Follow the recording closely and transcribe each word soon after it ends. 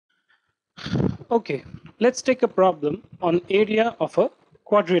Okay, let's take a problem on area of a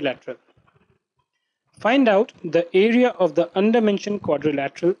quadrilateral. Find out the area of the undermentioned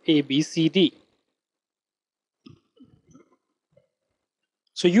quadrilateral ABCD.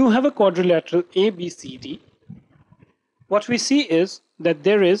 So you have a quadrilateral ABCD. What we see is that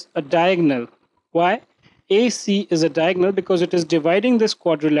there is a diagonal. Why? AC is a diagonal because it is dividing this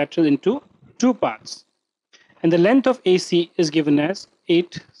quadrilateral into two parts. And the length of AC is given as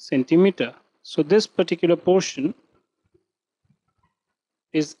 8 centimeter. So this particular portion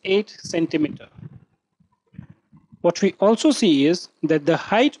is 8 centimeter. What we also see is that the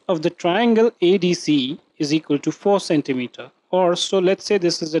height of the triangle ADC is equal to 4 centimeter. Or so let's say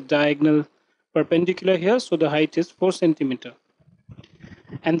this is a diagonal perpendicular here, so the height is 4 centimeter.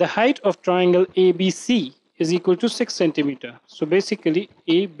 And the height of triangle ABC is equal to 6 centimeter. So basically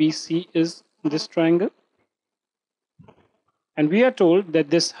ABC is this triangle. And we are told that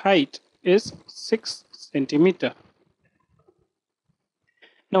this height is 6 centimeter.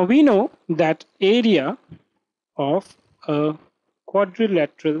 Now we know that area of a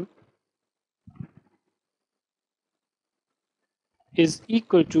quadrilateral is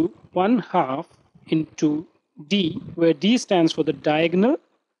equal to 1/2 into D, where D stands for the diagonal,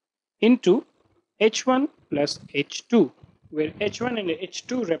 into H1 plus H2, where H1 and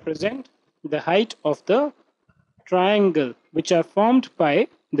H2 represent the height of the triangle which are formed by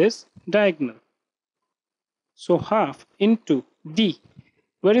this diagonal. So half into D.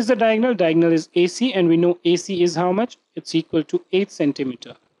 Where is the diagonal? Diagonal is AC, and we know AC is how much? It's equal to 8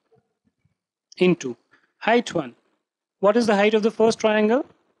 centimeter. Into height 1. What is the height of the first triangle?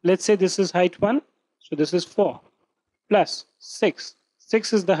 Let's say this is height 1. So this is 4 plus 6.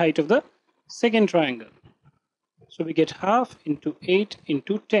 6 is the height of the second triangle. So we get half into 8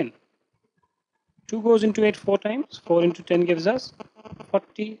 into 10. 2 goes into 8 4 times. 4 into 10 gives us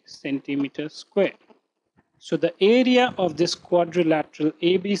 40 centimeters square. So the area of this quadrilateral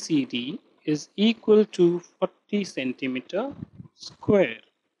ABCD is equal to 40 centimeter square.